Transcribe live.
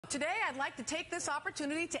Today I'd like to take this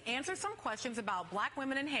opportunity to answer some questions about black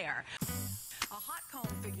women and hair. A hot comb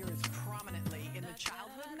figures prominently in the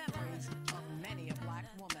childhood memories of many a black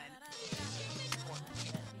woman. Your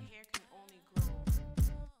hair can only grow to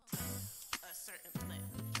a certain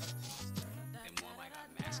length. They're more like a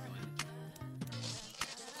masculine.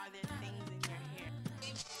 Are there things in your hair?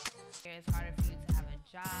 It's harder for you to have a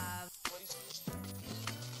job.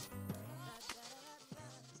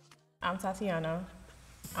 I'm Tatiana.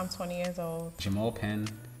 I'm 20 years old. Jamaal Penn,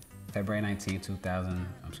 February 19,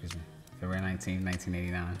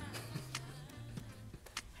 1989.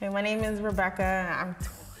 Hey, my name is Rebekah. I'm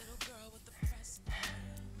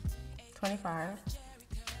 25.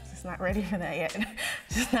 Just not ready for that yet.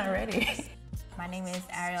 Just not ready. My name is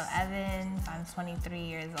Arielle Evans. I'm 23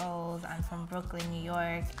 years old. I'm from Brooklyn, New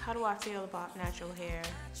York. How do I feel about natural hair?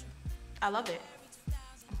 I love it.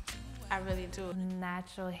 I really do.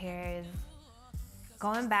 Natural hair is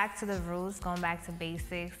going back to the roots, going back to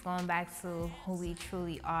basics, going back to who we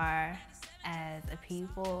truly are as a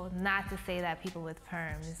people. Not to say that people with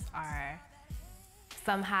perms are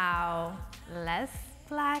somehow less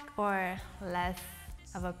black or less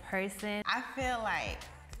of a person. I feel like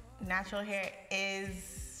natural hair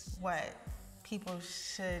is what people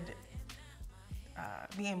should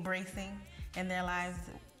be embracing in their lives.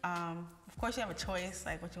 Of course, you have a choice,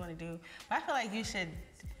 like what you want to do, but I feel like you should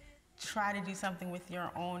try to do something with your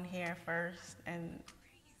own hair first and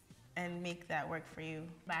make that work for you.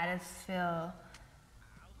 But I just feel,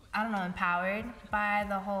 I don't know, empowered by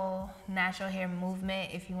the whole natural hair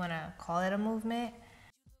movement, if you want to call it a movement.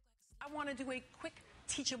 I want to do a quick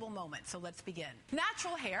teachable moment, so let's begin.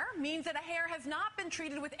 Natural hair means that a hair has not been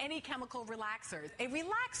treated with any chemical relaxers. A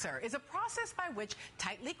relaxer is a process by which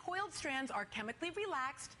tightly coiled strands are chemically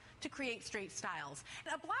relaxed to create straight styles.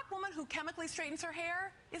 A black woman who chemically straightens her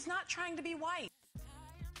hair is not trying to be white.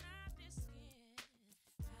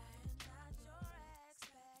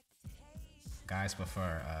 Guys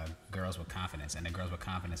prefer girls with confidence, and the girls with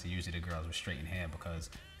confidence are usually the girls with straightened hair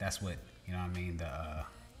because that's what, you know what I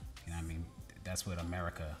mean, that's what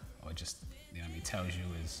America, or just, you know what I mean, tells you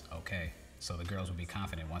is okay. So the girls will be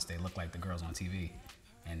confident once they look like the girls on TV.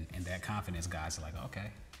 And that confidence, guys are like,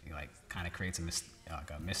 okay. It like kind of creates a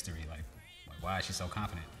mystery, like why is she so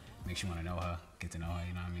confident? Makes you want to know her, get to know her,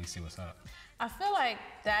 you know what I mean, see what's up. I feel like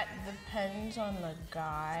that depends on the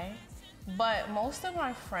guy, but most of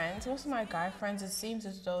my guy friends, it seems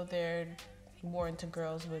as though they're more into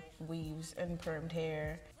girls with weaves and permed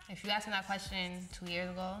hair. If you asked me that question 2 years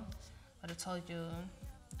ago, I would have told you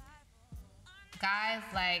guys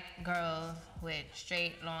like girls with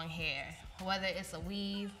straight long hair, whether it's a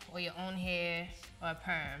weave or your own hair or a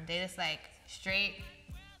perm. They just like straight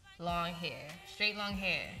long hair, straight long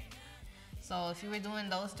hair. So if you were doing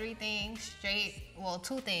those three things,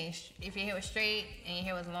 two things. If your hair was straight and your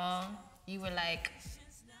hair was long, you were like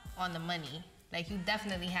on the money. Like you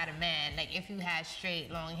definitely had a man, like if you had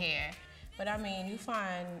straight long hair. But I mean, you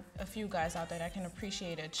find a few guys out there that can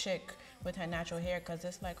appreciate a chick with her natural hair because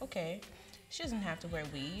it's like, okay, she doesn't have to wear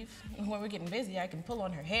weave. When we're getting busy, I can pull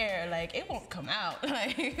on her hair. Like, it won't come out.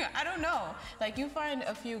 Like, I don't know. Like, you find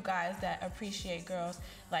a few guys that appreciate girls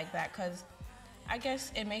like that because I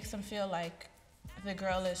guess it makes them feel like the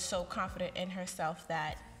girl is so confident in herself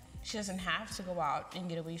that she doesn't have to go out and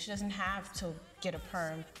get a weave. She doesn't have to get a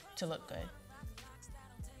perm to look good.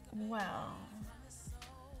 Well,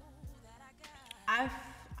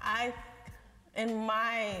 in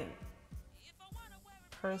my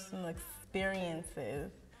personal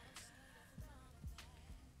experiences,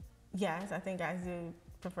 yes, I think guys do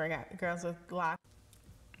prefer girls with locks.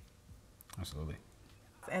 Absolutely.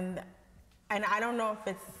 And I don't know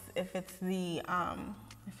if it's the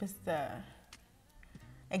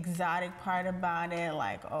exotic part about it,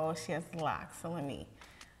 like, oh, she has locks, so let me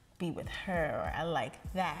be with her, or I like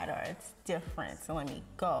that, or it's different, so let me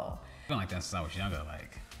go. I feel like that since I was younger.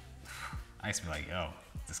 Like, I used to be like, yo,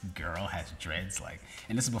 this girl has dreads, like,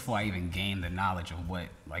 and this is before I even gained the knowledge of what,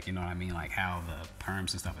 like, you know what I mean, like how the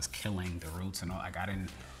perms and stuff is killing the roots and all. Like,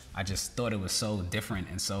 I just thought it was so different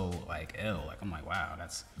and so like ill. Like, I'm like, wow,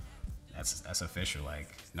 that's official.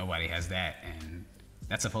 Like, nobody has that, and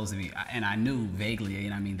that's supposed to be. And I knew vaguely, you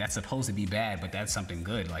know what I mean, that's supposed to be bad, but that's something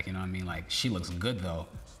good. Like, you know what I mean, like she looks good though.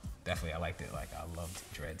 Definitely, I liked it. Like, I loved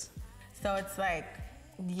dreads. So it's like,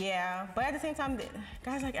 yeah, but at the same time,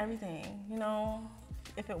 guys like everything, you know?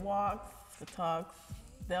 If it walks, if it talks,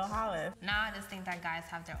 they'll holler. Now I just think that guys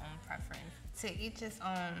have their own preference. To each his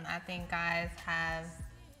own. I think guys have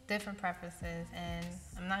different preferences, and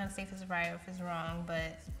I'm not gonna say if it's right or if it's wrong,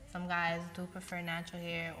 but some guys do prefer natural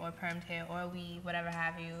hair or permed hair or weave, whatever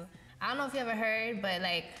have you. I don't know if you ever heard, but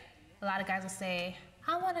like a lot of guys will say,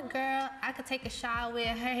 I want a girl I could take a shower with,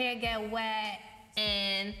 her hair get wet,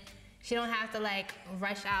 and she don't have to like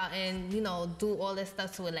rush out and, you know, do all this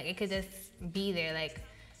stuff to it. Like it could just be there, like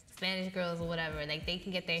Spanish girls or whatever. Like they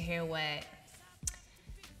can get their hair wet.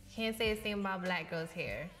 Can't say the same about black girls'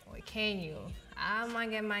 hair, or can you? I might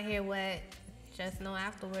get my hair wet. Just know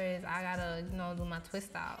afterwards I gotta, you know, do my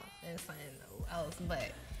twist out and something else.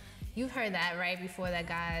 But you've heard that, right? Before that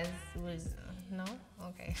guys was, no?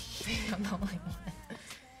 Okay. I'm the only one.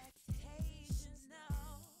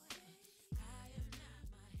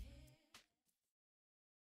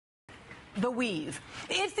 The weave.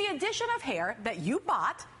 It's the addition of hair that you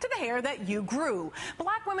bought to the hair that you grew.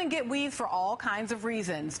 Black women get weaves for all kinds of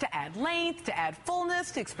reasons. To add length, to add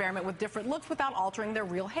fullness, to experiment with different looks without altering their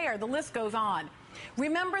real hair. The list goes on.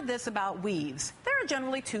 Remember this about weaves. There are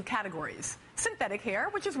generally two categories. Synthetic hair,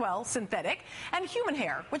 which is, well, synthetic, and human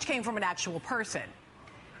hair, which came from an actual person.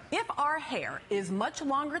 If our hair is much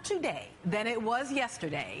longer today than it was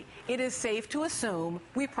yesterday, it is safe to assume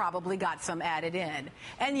we probably got some added in.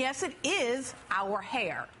 And yes, it is our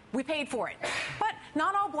hair. We paid for it. But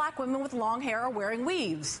not all black women with long hair are wearing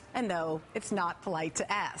weaves. And no, it's not polite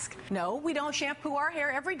to ask. No, we don't shampoo our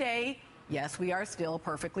hair every day. Yes, we are still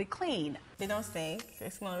perfectly clean. They don't stink. They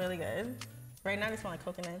smell really good. Right now they smell like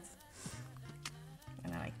coconuts.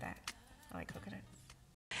 And I like that. I like coconuts.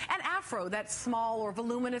 An afro, that small or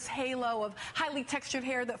voluminous halo of highly textured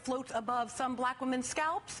hair that floats above some black women's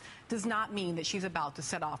scalps, does not mean that she's about to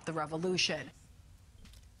set off the revolution.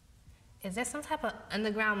 Is there some type of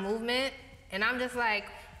underground movement? And I'm just like,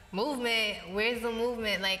 movement? Where's the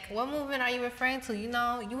movement? Like, what movement are you referring to? You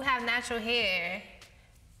know, you have natural hair.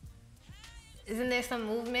 Isn't there some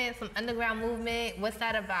movement, some underground movement? What's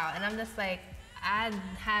that about? And I'm just like, I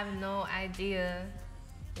have no idea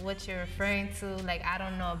what you're referring to. Like, I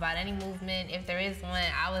don't know about any movement. If there is one,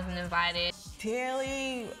 I wasn't invited.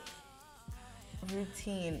 Daily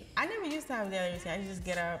routine. I never used to have a daily routine. I just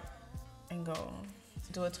get up and go.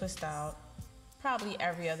 Do a twist out. Probably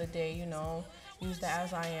every other day, you know. Use the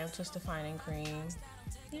As I Am twist defining cream.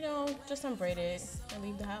 You know, just unbraid it and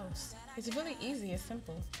leave the house. It's really easy, it's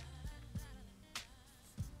simple.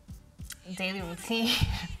 Daily routine.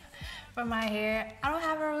 For my hair, I don't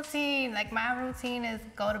have a routine. Like, my routine is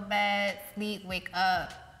go to bed, sleep, wake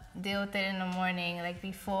up, deal with it in the morning. Like,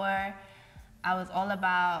 before, I was all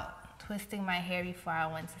about twisting my hair before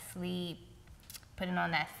I went to sleep, putting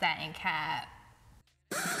on that satin cap.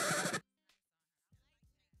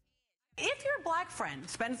 If your black friend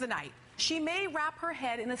spends the night, she may wrap her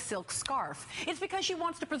head in a silk scarf. It's because she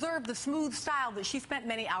wants to preserve the smooth style that she spent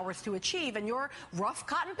many hours to achieve, and your rough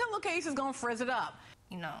cotton pillowcase is gonna frizz it up.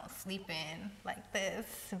 You know, sleeping like this,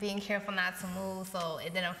 being careful not to move so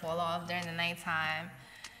it didn't fall off during the nighttime.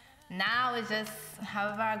 Now it's just,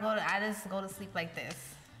 however I just go to sleep like this.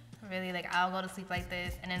 Really, like, I'll go to sleep like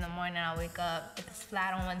this, and in the morning I'll wake up. If it's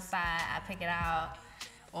flat on one side, I pick it out,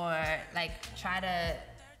 or like try to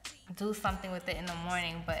do something with it in the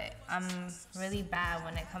morning. But I'm really bad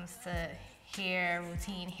when it comes to hair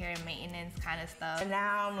routine, hair maintenance kind of stuff. And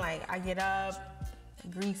now I'm like, I get up,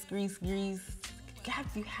 grease. You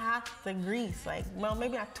have to grease, like, well,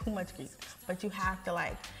 maybe not too much grease, but you have to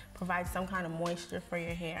like provide some kind of moisture for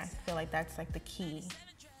your hair. I feel like that's like the key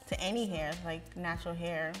to any hair, like natural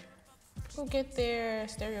hair. People get their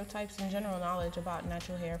stereotypes and general knowledge about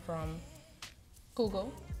natural hair from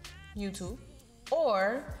Google, YouTube,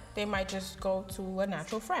 or they might just go to a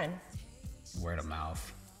natural friend. Word of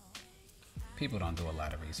mouth. People don't do a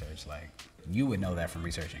lot of research. Like, you would know that from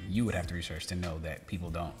researching. You would have to research to know that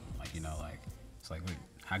people don't. Like, you know, like, it's like,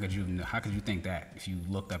 how could you think that if you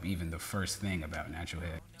looked up even the first thing about natural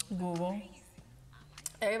hair? Google.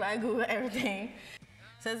 Everybody Google everything.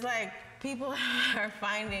 So it's like people are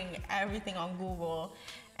finding everything on Google,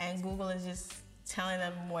 and Google is just telling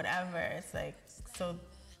them whatever. It's like, so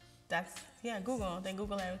that's, yeah, Google. They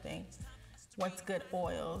Google everything. What's good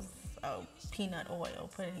oils? Oh, peanut oil,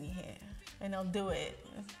 put it in your hair. And they'll do it.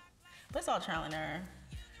 But it's all trial and error,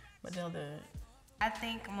 but they'll do it. I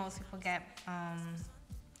think most people get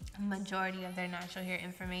a majority of their natural hair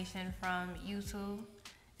information from YouTube,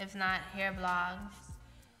 if not hair blogs,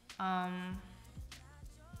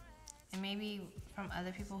 and maybe from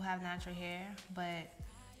other people who have natural hair, but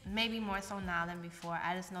maybe more so now than before.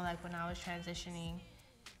 I just know, like, when I was transitioning,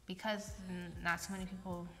 because not so many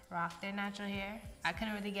people rock their natural hair, I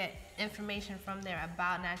couldn't really get information from there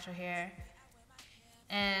about natural hair.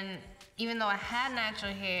 And even though I had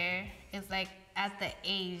natural hair, it's like at the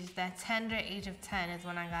age, that tender age of 10 is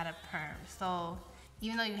when I got a perm. So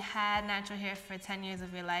even though you had natural hair for 10 years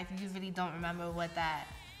of your life, you really don't remember what that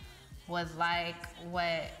was like,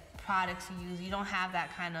 what products you use. You don't have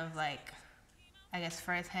that kind of like, I guess,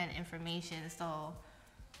 first-hand information. So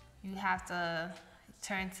you have to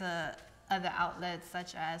turn to other outlets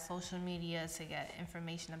such as social media to get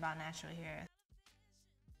information about natural hair.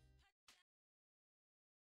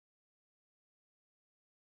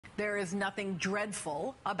 There is nothing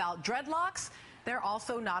dreadful about dreadlocks. They're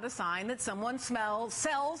also not a sign that someone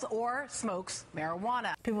sells or smokes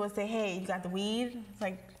marijuana. People would say, hey, you got the weed? It's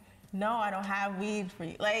like, no, I don't have weed for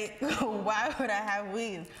you. Like, why would I have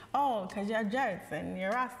weed? Oh, because you have dreads and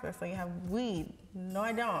you're Rasta, so you have weed. No,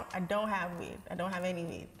 I don't. I don't have weed. I don't have any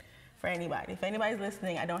weed for anybody. If anybody's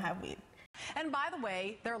listening, I don't have weed. And by the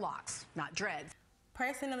way, they're locks, not dreads.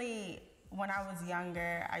 Personally, when I was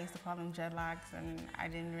younger, I used to call them dreadlocks, and I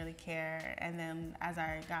didn't really care. And then as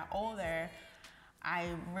I got older, I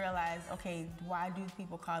realized, okay, why do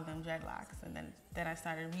people call them dreadlocks? And then I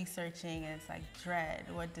started researching, and it's like dread.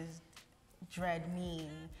 What does dread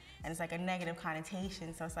mean? And it's like a negative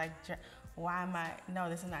connotation. So it's like, why am I? No,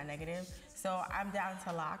 this is not negative. So I'm down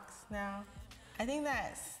to locks now. I think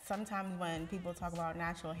that sometimes when people talk about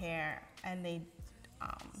natural hair and they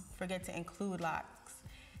forget to include locks,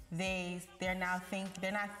 they're not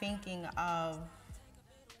thinking of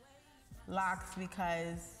locks,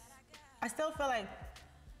 because I still feel like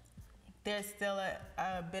there's still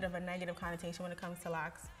a bit of a negative connotation when it comes to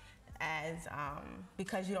locks, as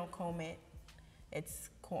because you don't comb it, it's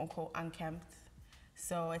quote unquote unkempt.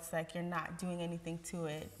 So it's like you're not doing anything to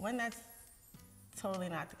it, when that's totally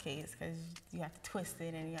not the case, because you have to twist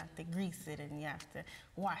it and you have to grease it and you have to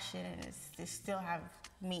wash it, and you still have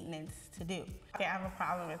maintenance to do. Okay, I have a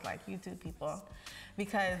problem with like YouTube people,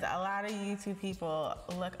 because a lot of YouTube people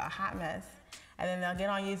look a hot mess, and then they'll get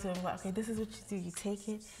on YouTube and be like, okay, this is what you do. You take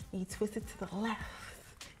it and you twist it to the left,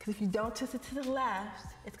 because if you don't twist it to the left,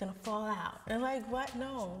 it's gonna fall out. And I'm like, what?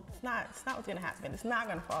 No, it's not what's gonna happen. It's not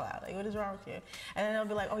gonna fall out. Like, what is wrong with you? And then they'll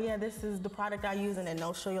be like, oh yeah, this is the product I use, and then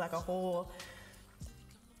they'll show you like a whole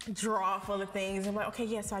drawer full of things. I'm like, okay,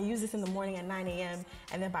 yeah, so I use this in the morning at 9 a.m.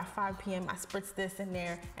 and then by 5 p.m. I spritz this in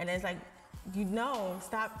there, and it's like,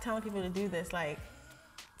 stop telling people to do this. Like,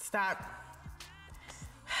 stop.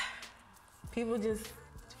 People just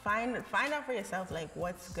find out for yourself, like,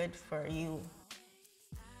 what's good for you.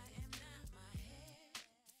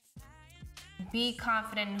 Be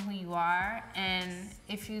confident in who you are, and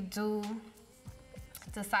if you do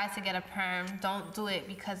decide to get a perm, don't do it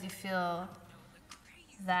because you feel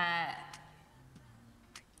that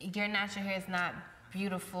your natural hair is not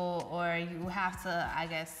beautiful, or you have to, I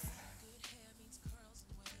guess,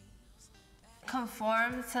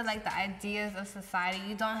 conform to like the ideas of society.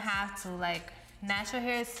 You don't have to. Like, natural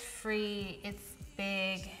hair is free, it's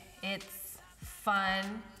big, it's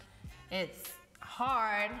fun, it's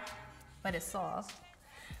hard, but it's soft.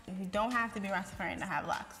 You don't have to be Rastafarian to have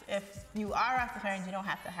locks. If you are Rastafarian, you don't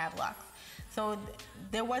have to have locks. So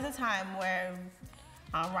there was a time where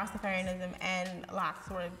Rastafarianism and locks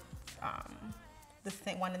were the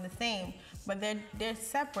same, one and the same, but they're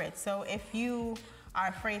separate. So if you are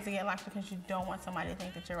afraid to get locks because you don't want somebody to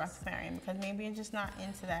think that you're Rastafarian, because maybe you're just not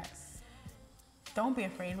into that, don't be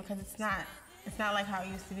afraid, because it's not like how it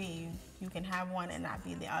used to be. You can have one and not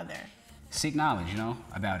be the other. Seek knowledge,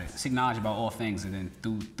 about it. Seek knowledge about all things, and then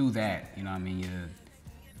through that, what I mean,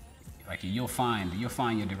 you'll find your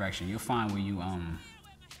direction. You'll find where you'll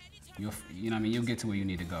get to where you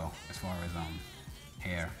need to go as far as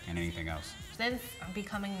hair and anything else. Since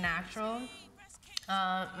becoming natural,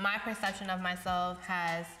 my perception of myself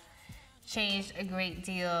has changed a great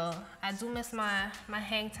deal. I do miss my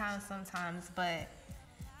hang time sometimes, but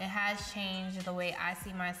it has changed the way I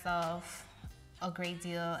see myself a great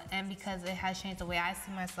deal. And because it has changed the way I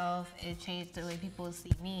see myself, it changed the way people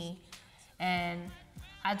see me. And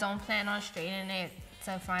I don't plan on straightening it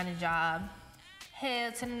to find a job.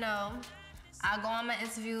 Hell to no. I go on my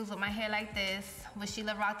interviews with my hair like this, with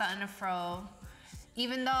Sheila Rotha in a fro.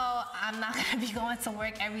 Even though I'm not gonna be going to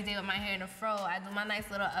work every day with my hair in a fro, I do my nice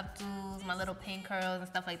little updos, my little pin curls and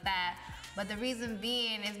stuff like that. But the reason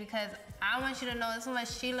being is because I want you to know this is what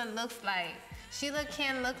Sheila looks like. Sheila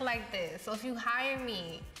can look like this. So if you hire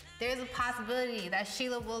me, there's a possibility that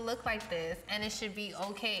Sheila will look like this, and it should be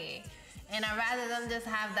okay. And I'd rather them just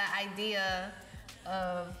have that idea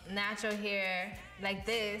of natural hair like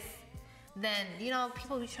this than,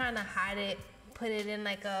 people be trying to hide it, put it in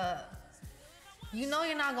like a, you're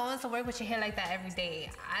not going to work with your hair like that every day.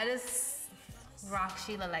 I just rock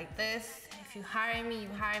Sheila like this. If you hire me, you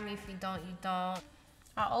hire me. If you don't, you don't.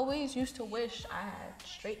 I always used to wish I had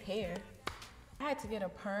straight hair. I had to get a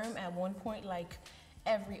perm at one point like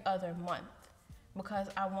every other month, because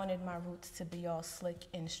I wanted my roots to be all slick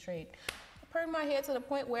and straight. I permed my hair to the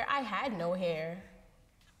point where I had no hair.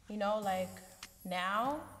 You know, like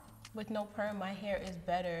now with no perm, my hair is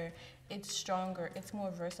better, it's stronger, it's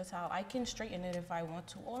more versatile. I can straighten it if I want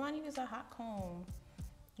to. All I need is a hot comb.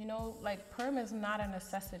 You know, like perm is not a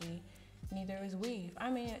necessity, neither is weave. I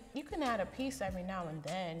mean, you can add a piece every now and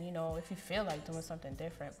then, you know, if you feel like doing something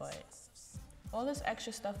different, but all this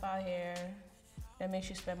extra stuff out here that makes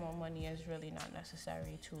you spend more money is really not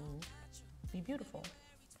necessary to be beautiful.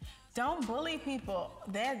 Don't bully people.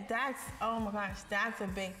 That's, oh my gosh, that's a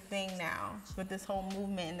big thing now with this whole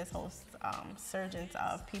movement and this whole surgence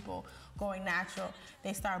of people going natural.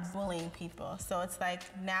 They start bullying people. So it's like,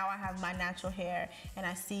 now I have my natural hair and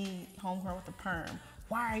I see homegirl with a perm.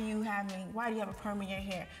 Why do you have a perm in your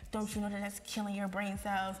hair? Don't you know that that's killing your brain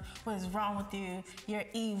cells? What is wrong with you? You're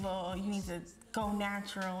evil. You need to go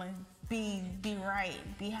natural and be right,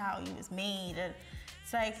 be how you was made.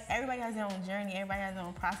 It's like everybody has their own journey, everybody has their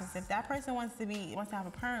own process. If that person wants to have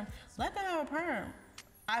a perm, let them have a perm.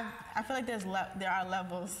 I feel like there are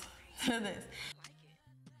levels to this.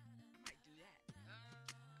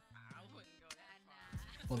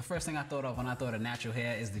 Well, the first thing I thought of when I thought of natural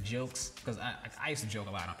hair is the jokes, because I used to joke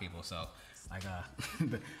a lot on people. So, like,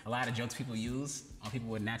 a lot of jokes people use on people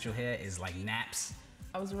with natural hair is like naps.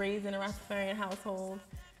 I was raised in a Rastafarian household,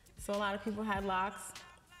 so a lot of people had locks,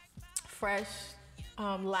 fresh.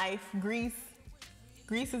 Life, grease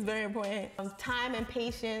is very important. Time and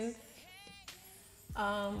patience,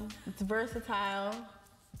 it's versatile.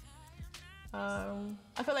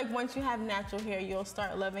 I feel like once you have natural hair, you'll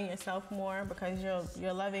start loving yourself more because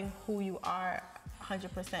you're loving who you are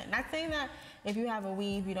 100%. Not saying that if you have a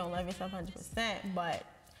weave, you don't love yourself 100%, but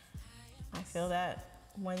I feel that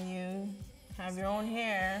when you have your own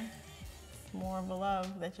hair, it's more of a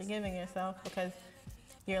love that you're giving yourself because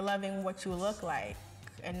you're loving what you look like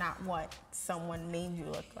and not what someone made you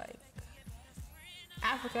look like.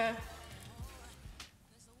 Africa.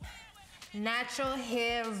 Natural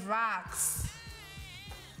hair rocks.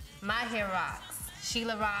 My hair rocks.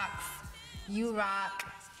 Sheila rocks. You rock.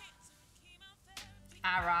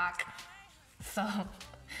 I rock. So,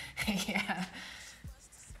 yeah,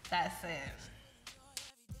 that's it.